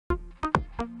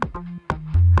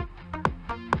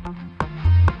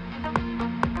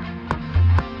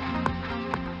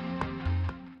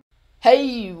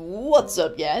Hey, what's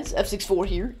up guys? FSix4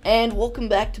 here, and welcome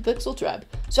back to PixelTribe.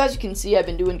 So as you can see, I've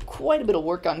been doing quite a bit of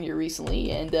work on here recently,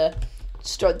 and to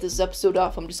start this episode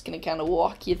off, I'm just going to kind of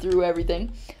walk you through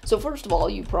everything. So first of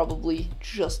all, you probably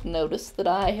just noticed that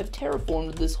I have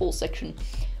terraformed this whole section,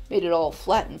 made it all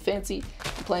flat and fancy,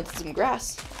 and planted some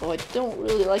grass. Though I don't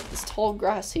really like this tall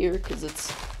grass here, because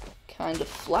it's kind of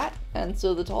flat, and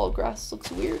so the tall grass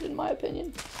looks weird in my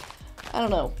opinion. I don't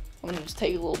know, I'm going to just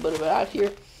take a little bit of it out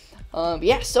here.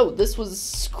 Yeah, so this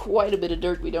was quite a bit of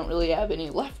dirt. We don't really have any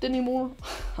left anymore.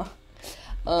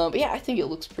 But yeah, I think it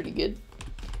looks pretty good.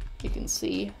 You can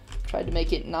see, tried to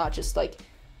make it not just like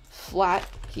flat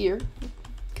here,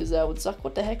 because that would suck.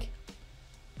 What the heck?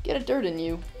 Get a dirt in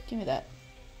you. Give me that.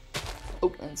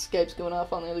 Oh, and Skype's going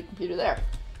off on the other computer there.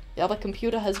 The other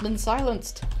computer has been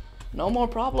silenced. No more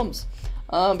problems.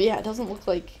 But yeah, it doesn't look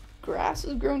like grass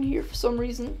has grown here for some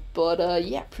reason. But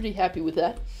yeah, pretty happy with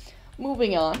that.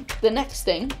 Moving on, the next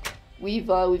thing, we've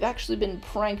actually been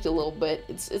pranked a little bit.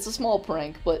 It's a small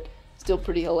prank, but still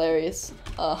pretty hilarious.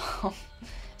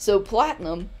 So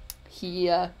Platinum,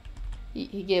 he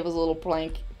gave us a little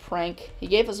prank. He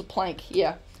gave us a plank,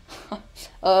 yeah.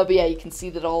 But yeah, you can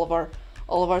see that all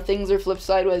of our things are flipped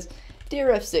sideways. Dear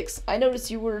F6, I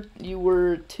noticed you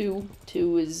were two.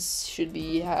 Two is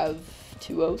have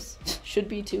two O's. Should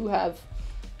be two have.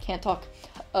 Can't talk.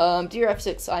 Dear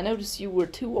F6, I noticed you were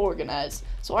too organized,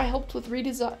 so I helped with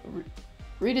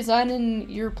redesigning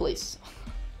your place.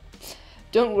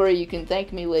 Don't worry, you can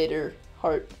thank me later,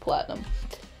 Heart Platinum.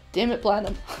 Damn it,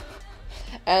 Platinum.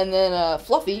 And then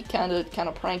Fluffy kind of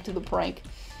pranked the prank.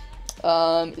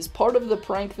 Is part of the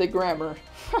prank the grammar?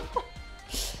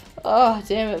 Oh,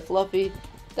 damn it, Fluffy.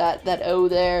 That O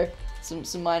there, some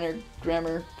minor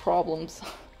grammar problems.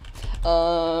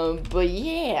 But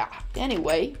yeah,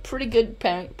 anyway, pretty good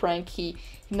prank. He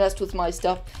messed with my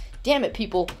stuff. Damn it,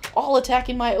 people, all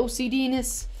attacking my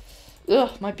OCD-ness.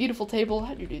 Ugh, my beautiful table,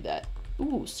 how'd you do that?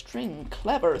 Ooh, string,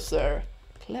 clever, sir.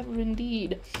 Clever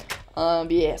indeed.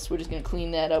 Yes, we're just gonna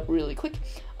clean that up really quick.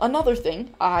 Another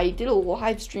thing, I did a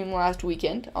live stream last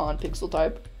weekend on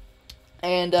PixelTribe,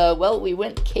 and, well, we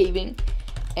went caving,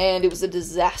 and it was a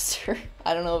disaster.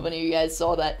 I don't know if any of you guys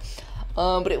saw that.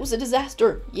 But it was a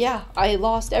disaster. Yeah, I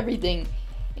lost everything,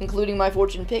 including my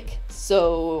fortune pick.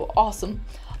 So awesome.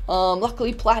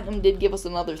 Luckily, Platinum did give us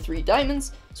another 3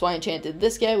 diamonds, so I enchanted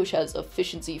this guy, which has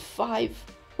efficiency 5.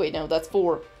 Wait, no, that's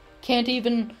 4. Can't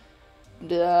even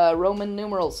Roman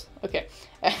numerals. Okay,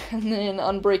 and then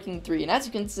Unbreaking 3. And as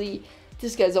you can see,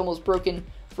 this guy's almost broken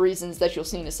for reasons that you'll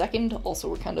see in a second. Also,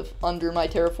 we're kind of under my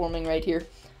terraforming right here.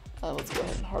 Let's go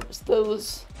ahead and harvest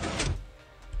those.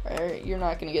 Alright, you're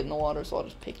not gonna get in the water, so I'll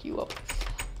just pick you up.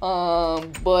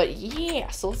 But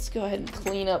yeah, so let's go ahead and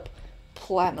clean up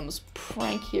Platinum's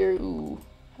prank here. Ooh,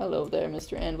 hello there,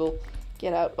 Mr. Anvil.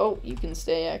 Get out. Oh, you can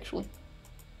stay, actually.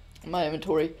 My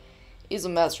inventory is a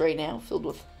mess right now, filled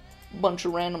with a bunch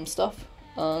of random stuff.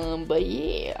 But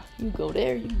yeah, you go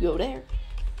there, you go there,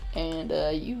 and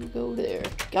you go there.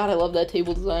 God, I love that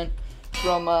table design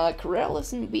from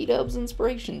Corellis and B-Dub's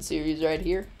Inspiration series right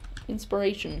here.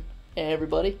 Inspiration. Hey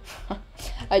everybody,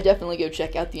 I definitely go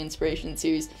check out the Inspiration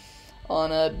series on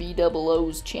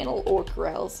B00's channel or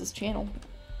Corrales' channel,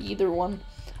 either one,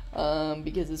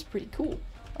 because it's pretty cool.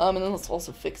 And then let's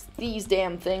also fix these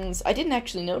damn things. I didn't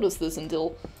actually notice this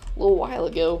until a little while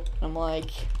ago. I'm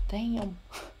like, damn.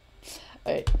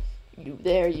 Alright, you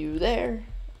there,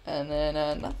 and then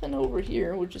nothing over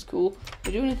here, which is cool.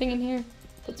 Did I do anything in here?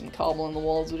 Put some cobble on the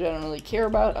walls, which I don't really care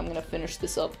about. I'm gonna finish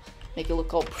this up. Make it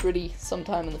look all pretty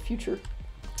sometime in the future.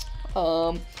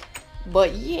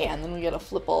 But yeah, and then we gotta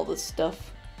flip all this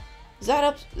stuff. Is that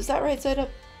up? Is that right side up?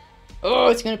 Oh,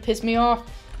 it's gonna piss me off.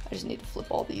 I just need to flip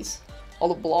all the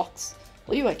blocks.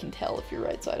 Well, I can tell if you're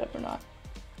right side up or not.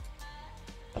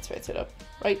 That's right side up,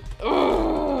 right?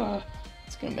 Ugh,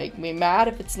 it's gonna make me mad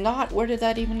if it's not. Where did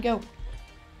that even go?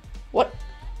 What?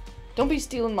 Don't be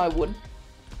stealing my wood.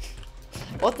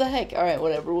 What the heck? Alright,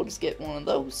 whatever, we'll just get one of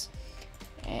those.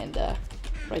 And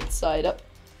right side up,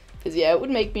 because yeah, it would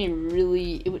make me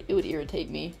really, it would irritate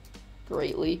me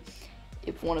greatly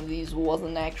if one of these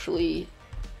wasn't actually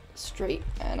straight,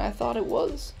 and I thought it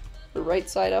was, or right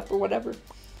side up or whatever.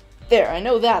 There, I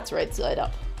know that's right side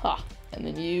up. Ha! And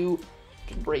then you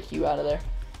can break you out of there.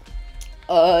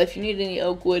 If you need any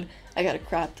oak wood, I got a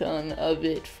crap ton of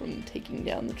it from taking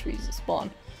down the trees that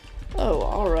spawn. Oh,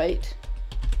 alright.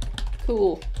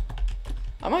 Cool.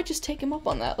 I might just take him up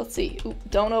on that. Let's see. Ooh,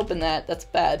 don't open that. That's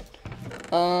bad.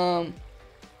 Yeah,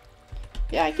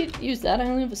 I could use that. I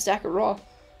only have a stack of raw.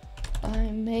 I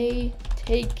may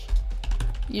take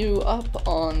you up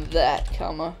on that,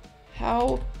 comma.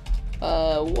 How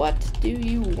What do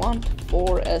you want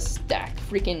for a stack?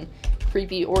 Freaking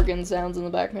creepy organ sounds in the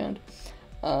background.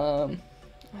 I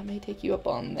may take you up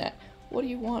on that. What do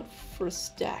you want for a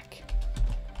stack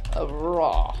of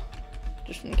raw?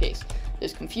 Just in case.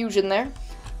 There's confusion there.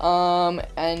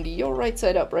 And you're right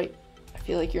side up, right? I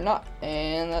feel like you're not,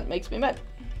 and that makes me mad.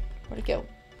 Where'd it go?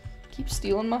 Keep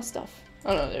stealing my stuff.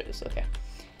 Oh no, there it is, okay.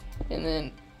 And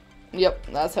then, yep,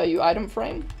 that's how you item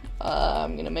frame.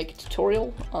 I'm gonna make a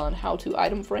tutorial on how to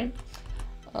item frame.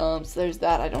 So there's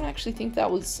that. I don't actually think that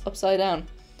was upside down.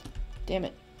 Damn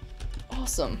it.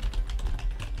 Awesome.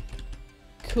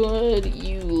 Could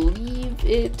you leave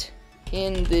it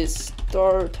in this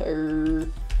starter?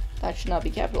 That should not be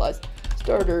capitalized.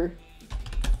 Starter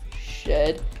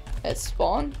shed at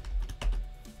spawn.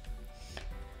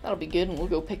 That'll be good, and we'll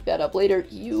go pick that up later.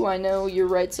 You, I know, you're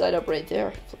right side up right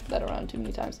there. Flip that around too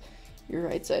many times. You're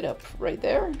right side up right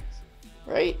there.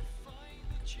 Right?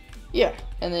 Yeah.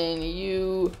 And then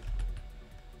you,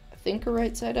 I think, are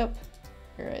right side up.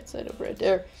 You're right side up right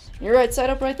there. You're right side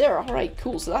up right there. Alright,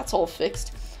 cool. So that's all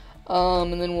fixed.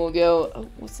 And then we'll go, oh,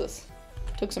 what's this?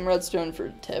 Took some redstone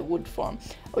for wood farm.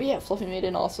 Oh yeah, Fluffy made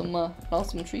an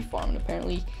awesome tree farm, and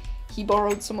apparently he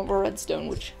borrowed some of our redstone,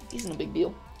 which isn't a big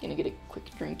deal. Gonna get a quick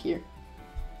drink here.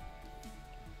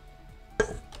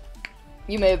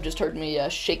 You may have just heard me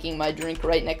shaking my drink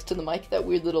right next to the mic, that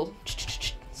weird little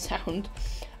sound.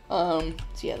 So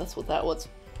yeah, that's what that was.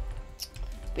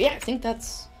 But yeah, I think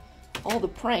that's all the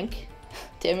prank.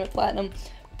 Damn it, Platinum.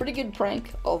 Pretty good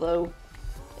prank, although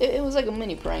it was like a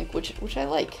mini prank, which I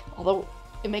like. Although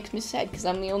it makes me sad because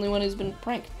I'm the only one who's been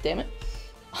pranked. Damn it.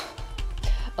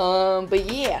 But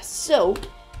yeah, so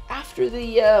after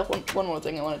the one more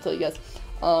thing I want to tell you guys.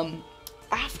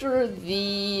 After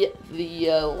the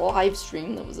live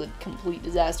stream that was a complete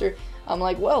disaster, I'm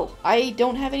like, well, I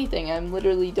don't have anything. I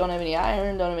literally don't have any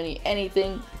iron, don't have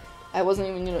anything. I wasn't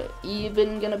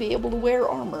even gonna be able to wear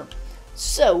armor.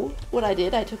 So what I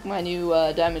did, I took my new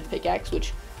diamond pickaxe,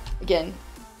 which again,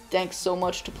 thanks so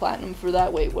much to Platinum for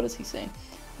that. Wait, what is he saying?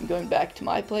 I'm going back to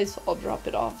my place. I'll drop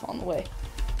it off on the way.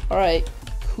 Alright,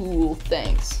 cool,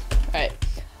 thanks. Alright,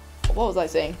 what was I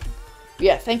saying?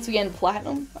 Yeah, thanks again,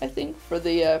 Platinum, I think, for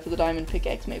the diamond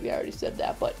pickaxe. Maybe I already said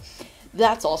that, but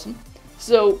that's awesome.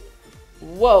 So,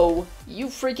 whoa, you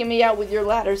freaking me out with your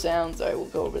ladder sounds. Alright, we'll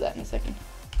go over that in a second.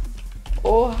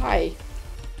 Oh, hi.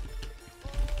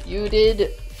 You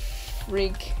did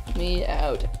freak me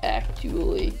out,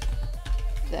 actually.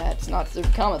 That's not the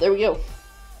comma. There we go.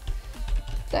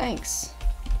 Thanks,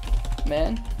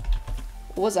 man.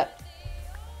 What was that?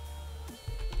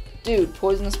 Dude,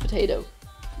 poisonous potato.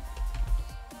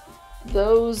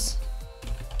 Those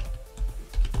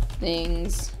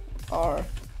things are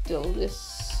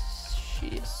delicious.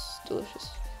 Delicious.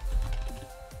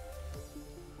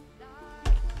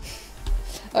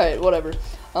 Alright, whatever.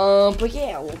 But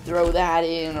yeah, we'll throw that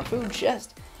in a food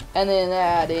chest, and then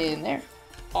that in there.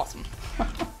 Awesome.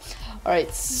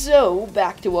 Alright, so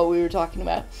back to what we were talking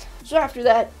about. So after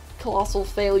that colossal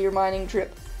failure mining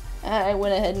trip, I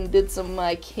went ahead and did some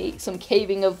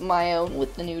caving of my own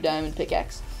with the new diamond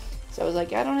pickaxe. So I was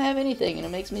like, I don't have anything, and it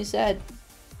makes me sad.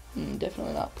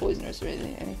 Definitely not poisonous or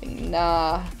anything.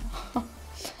 Nah.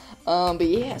 But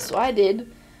yeah, so I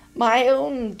did my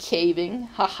own caving.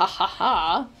 Ha ha ha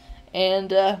ha.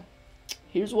 And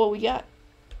here's what we got.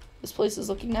 This place is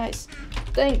looking nice.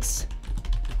 Thanks.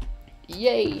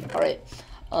 Yay. Alright.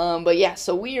 But yeah,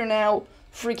 so we are now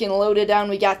freaking loaded down.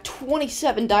 We got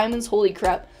 27 diamonds. Holy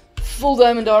crap. Full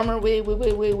diamond armor.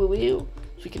 So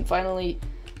we can finally,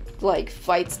 like,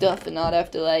 fight stuff and not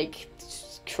have to, like,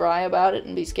 cry about it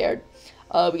and be scared.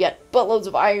 We got buttloads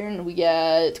of iron. We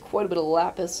got quite a bit of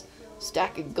lapis.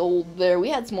 Stack of gold there. We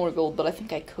had some more gold, but I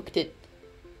think I cooked it.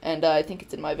 And I think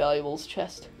it's in my valuables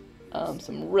chest.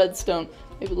 Some redstone.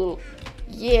 Maybe a little...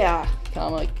 Yeah,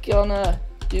 gonna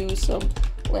do some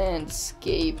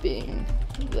landscaping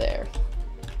there.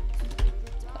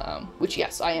 Which,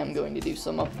 yes, I am going to do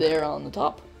some up there on the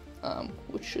top.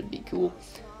 Which should be cool.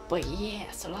 But yeah,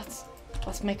 so let's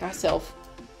make ourselves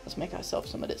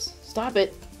some of this. Stop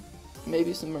it.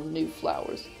 Maybe some new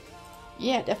flowers.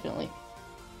 Yeah, definitely.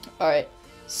 Alright,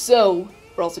 so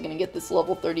we're also going to get this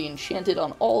level 30 enchanted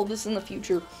on all of this in the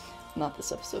future. Not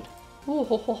this episode. Oh,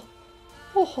 ho, ho.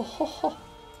 Oh, ho, ho, ho.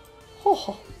 Oh,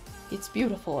 ho. It's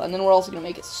beautiful. And then we're also going to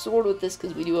make a sword with this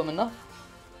because we do have enough.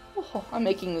 Oh, ho. I'm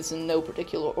making this in no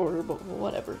particular order, but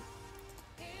whatever.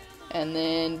 And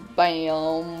then,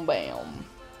 bam, bam.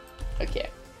 Okay.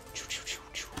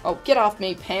 Oh, get off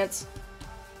me, pants.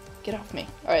 Get off me.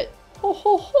 Alright. Ho,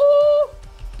 ho, ho.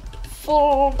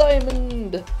 Full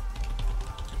diamond.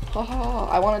 Oh,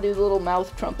 I want to do the little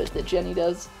mouth trumpet that Jenny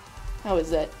does. How is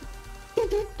that?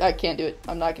 I can't do it.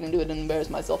 I'm not going to do it and embarrass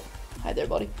myself. Hi there,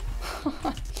 buddy.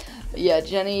 Yeah,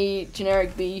 Jenny,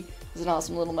 Generic B, is an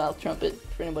awesome little mouth trumpet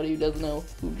for anybody who doesn't know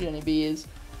who Jenny B is.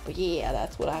 But yeah,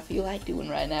 that's what I feel like doing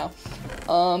right now.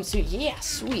 So yeah,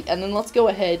 sweet. And then let's go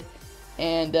ahead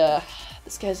and,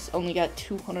 this guy's only got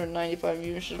 295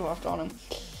 munitions left on him.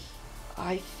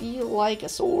 I feel like a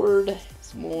sword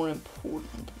is more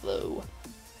important, though,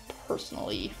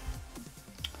 personally.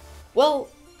 Well,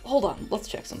 hold on, let's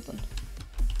check something.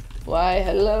 Why,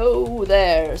 hello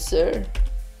there, sir.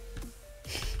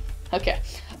 Okay.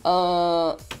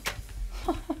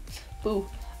 Boo.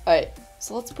 Alright,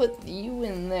 so let's put you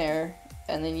in there,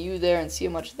 and then you there, and see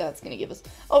how much that's gonna give us.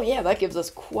 Oh yeah, that gives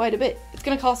us quite a bit. It's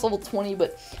gonna cost level 20,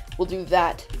 but we'll do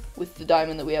that with the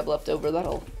diamond that we have left over.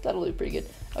 That'll do pretty good.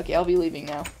 Okay, I'll be leaving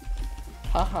now.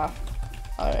 Haha.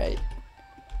 Alright.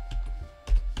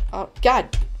 Oh,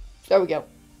 God! There we go.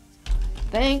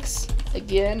 Thanks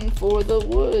again for the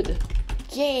wood.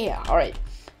 Yeah! Alright.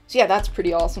 So yeah, that's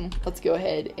pretty awesome. Let's go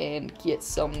ahead and get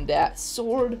some that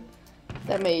sword.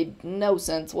 That made no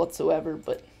sense whatsoever,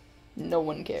 but no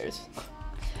one cares.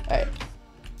 Alright.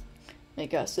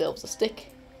 Make ourselves a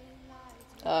stick.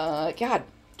 God,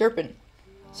 Derpin.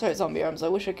 Sorry, Zombie Arms, I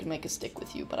wish I could make a stick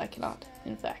with you, but I cannot,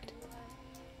 in fact.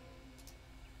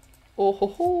 Oh ho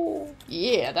ho!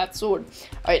 Yeah, that sword.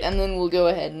 Alright, and then we'll go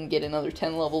ahead and get another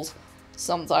 10 levels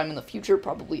sometime in the future,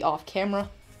 probably off camera.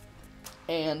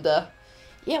 And,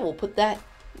 yeah, we'll put that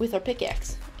with our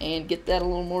pickaxe and get that a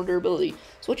little more durability.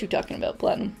 So what you talking about,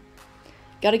 Platinum?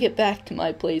 Gotta get back to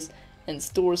my place and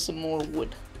store some more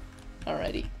wood.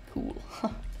 Alrighty, cool.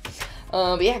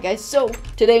 But yeah, guys, so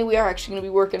today we are actually going to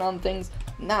be working on things,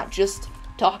 not just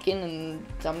talking, and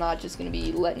I'm not just going to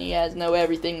be letting you guys know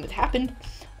everything that happened,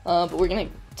 but we're going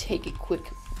to take a quick,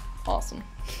 awesome,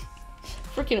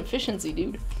 freaking efficiency,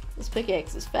 dude. This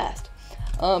pickaxe is fast.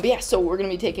 But yeah, so we're going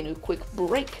to be taking a quick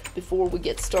break before we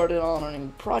get started on our new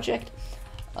project.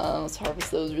 Let's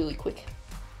harvest those really quick.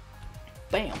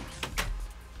 Bam.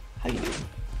 How you doing?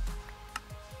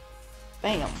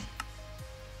 Bam.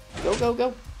 Go, go,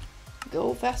 go.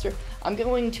 Go faster. I'm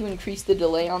going to increase the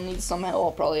delay on these somehow.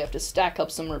 I'll probably have to stack up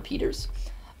some repeaters.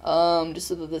 Just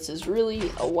so that this is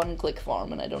really a one-click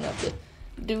farm and I don't have to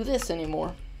do this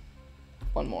anymore.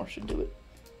 One more should do it.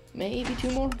 Maybe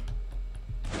two more?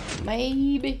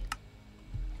 Maybe.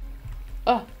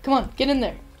 Oh, come on, get in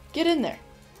there. Get in there.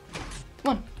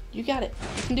 Come on, you got it.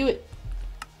 You can do it.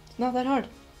 It's not that hard.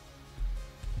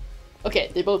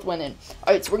 Okay, they both went in.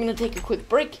 Alright, so we're going to take a quick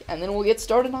break, and then we'll get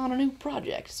started on a new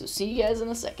project. So see you guys in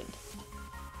a second.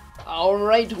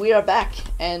 Alright, we are back.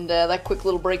 And that quick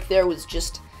little break there was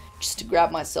just to grab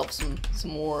myself some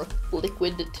more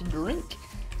liquid to drink.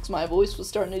 Because my voice was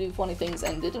starting to do funny things,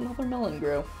 and did another melon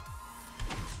grow?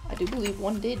 I do believe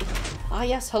one did. Ah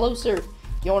yes, hello sir.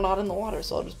 You're not in the water,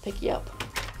 so I'll just pick you up.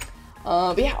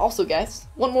 But yeah, also guys,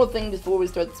 one more thing before we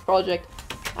start this project.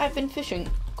 I've been fishing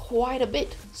quite a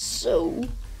bit, so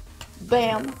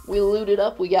bam, we looted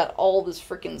up. We got all this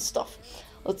freaking stuff.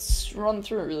 Let's run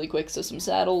through it really quick. So some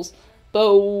saddles,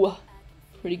 bow,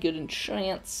 pretty good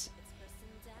enchants,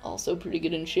 also pretty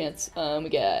good enchants. We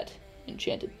got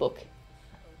enchanted book,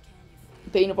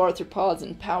 Bane of Arthropods,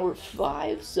 and power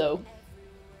 5. So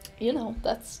you know,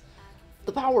 that's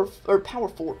the power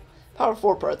 4. Power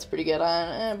 4 part's pretty good.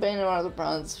 Bane of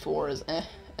Arthropods 4 is eh.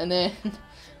 And then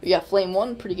we got Flame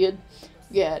 1, pretty good.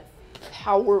 We got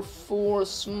Power 4,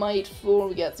 Smite 4,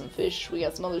 we got some fish, we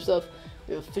got some other stuff.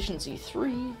 We have Efficiency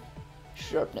 3,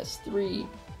 Sharpness 3,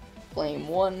 Flame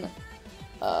 1,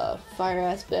 Fire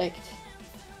Aspect,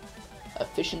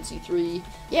 Efficiency 3.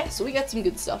 Yeah, so we got some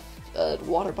good stuff.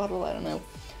 Water bottle, I don't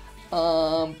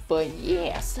know. But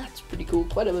yes, that's pretty cool.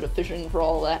 Quite a bit of fishing for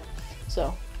all that.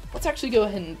 So let's actually go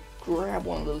ahead and grab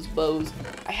one of those bows.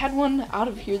 I had one out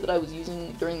of here that I was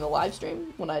using during the live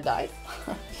stream when I died.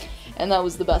 And that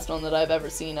was the best one that I've ever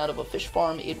seen out of a fish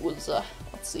farm. It was,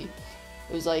 let's see,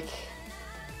 it was like,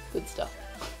 good stuff.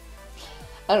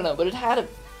 I don't know, but it had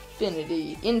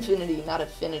infinity, not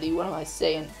affinity, what am I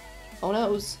saying? Oh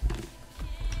noes.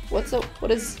 What's up,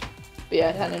 what is, but yeah,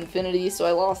 it had infinity, so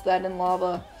I lost that in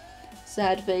lava.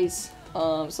 Sad face.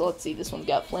 So let's see, this one's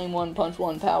got Flame 1, Punch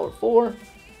 1, Power 4.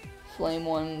 Flame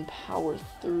 1, Power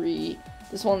 3.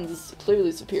 This one's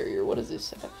clearly superior. What does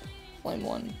this have? Flame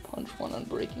 1, Punch 1,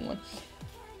 Unbreaking 1.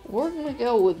 We're gonna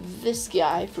go with this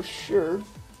guy for sure.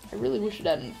 I really wish it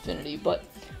had infinity, but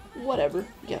whatever.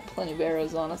 We got plenty of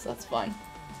arrows on us, that's fine.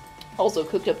 Also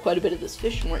cooked up quite a bit of this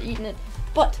fish and we're eating it,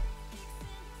 but...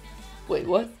 Wait,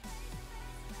 what?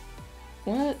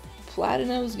 What?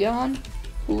 Platino's gone?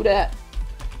 Who dat?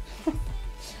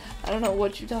 don't know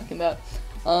what you're talking about.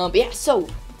 But yeah, so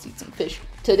let's eat some fish.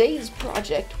 Today's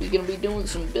project, we're gonna be doing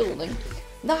some building.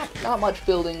 Not much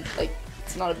building, like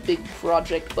it's not a big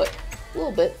project, but a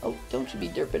little bit. Oh, don't you be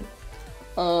derping.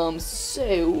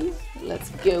 So let's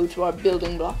go to our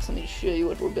building blocks. Let me show you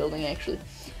what we're building actually.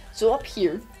 So up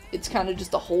here, it's kind of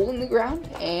just a hole in the ground,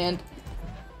 and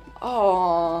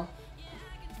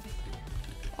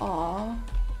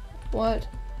what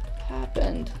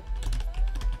happened?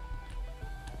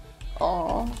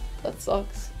 That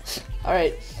sucks.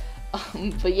 Alright,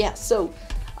 but yeah, so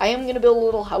I am gonna build a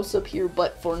little house up here,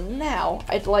 but for now,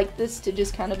 I'd like this to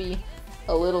just kind of be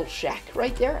a little shack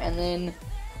right there, and then,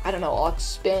 I don't know, I'll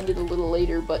expand it a little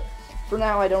later, but for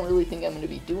now, I don't really think I'm gonna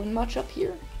be doing much up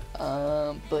here.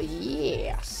 But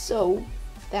yeah, so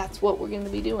that's what we're gonna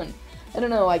be doing. I don't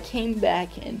know, I came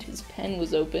back and his pen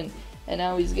was open, and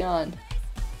now he's gone.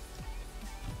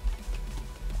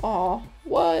 Aw,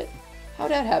 what? How'd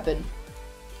that happen?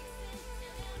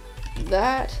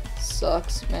 That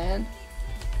sucks, man.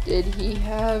 Did he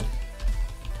have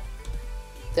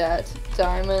that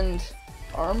diamond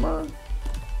armor?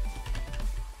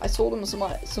 I sold him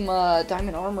some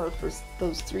diamond armor for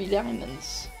those 3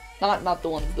 diamonds. Not the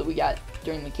ones that we got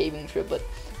during the caving trip, but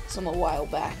some a while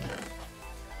back.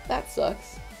 That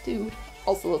sucks, dude.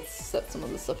 Also, let's set some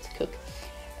of this up to cook,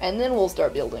 and then we'll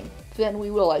start building. Then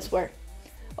we will, I swear.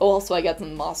 Oh, also I got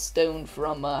some moss stone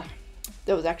from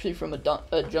that was actually from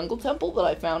a jungle temple that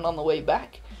I found on the way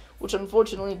back, which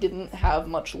unfortunately didn't have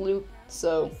much loot,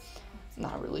 so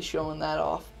not really showing that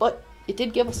off. But it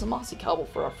did give us a mossy cobble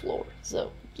for our floor,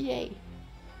 so yay.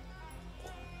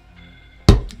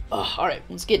 Alright,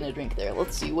 let's get in a drink there.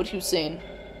 Let's see, what you saying?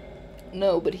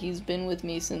 No, but he's been with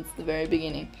me since the very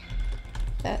beginning.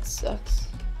 That sucks.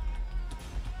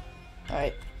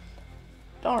 Alright.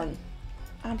 Darn.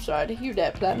 I'm sorry to hear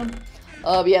that, Platinum.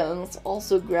 Yeah, then let's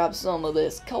also grab some of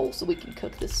this coal so we can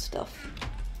cook this stuff.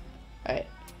 Alright.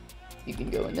 You can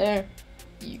go in there.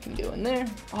 You can go in there.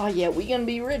 Oh yeah, we gonna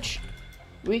be rich.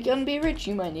 We gonna be rich.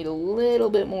 You might need a little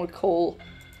bit more coal.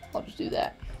 I'll just do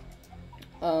that.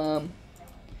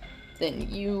 Then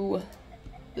you.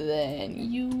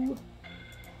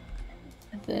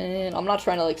 Then I'm not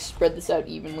trying to like spread this out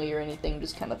evenly or anything,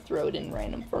 just kind of throw it in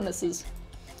random furnaces.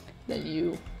 Then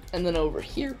you, and then over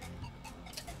here,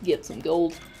 get some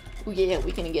gold. Oh yeah,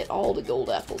 we can get all the gold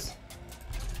apples.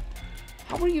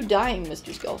 How are you dying,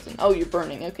 Mr. Skeleton? Oh, you're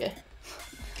burning, okay.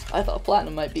 I thought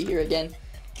Platinum might be here again.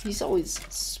 He's always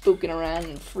spooking around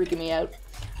and freaking me out.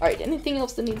 Alright, anything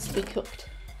else that needs to be cooked?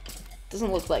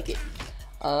 Doesn't look like it.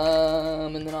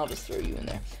 And then I'll just throw you in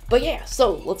there. But yeah,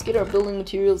 so let's get our building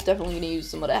materials. Definitely gonna use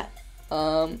some of that.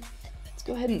 Let's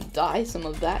go ahead and dye some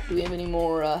of that. Do we have any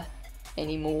more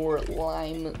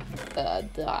lime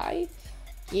dye?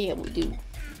 Yeah, we do.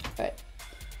 Alright,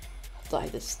 I'll dye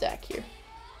this stack here.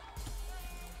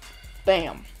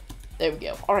 Bam. There we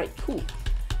go. Alright, cool.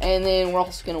 And then we're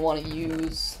also gonna want to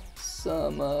use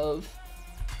some of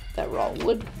that raw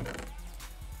wood.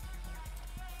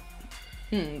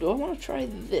 Do I want to try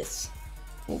this?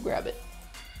 We'll grab it.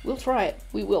 We'll try it.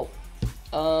 We will.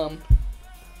 What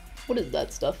is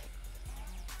that stuff?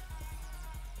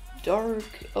 Dark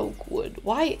oak wood.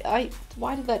 Why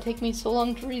did that take me so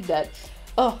long to read that?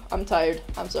 Oh, I'm tired.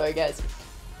 I'm sorry, guys.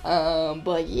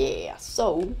 But yeah,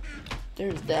 so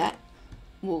there's that.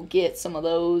 We'll get some of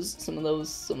those,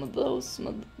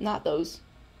 not those.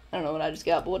 I don't know what I just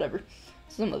got, but whatever.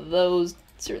 Some of those,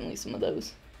 certainly some of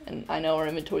those. And I know our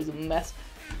inventory's a mess,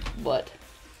 but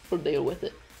we'll deal with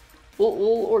it.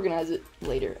 We'll organize it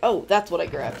later. Oh, that's what I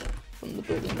grabbed from the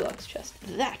building blocks chest.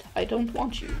 That, I don't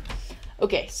want you.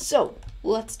 Okay, so,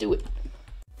 let's do it.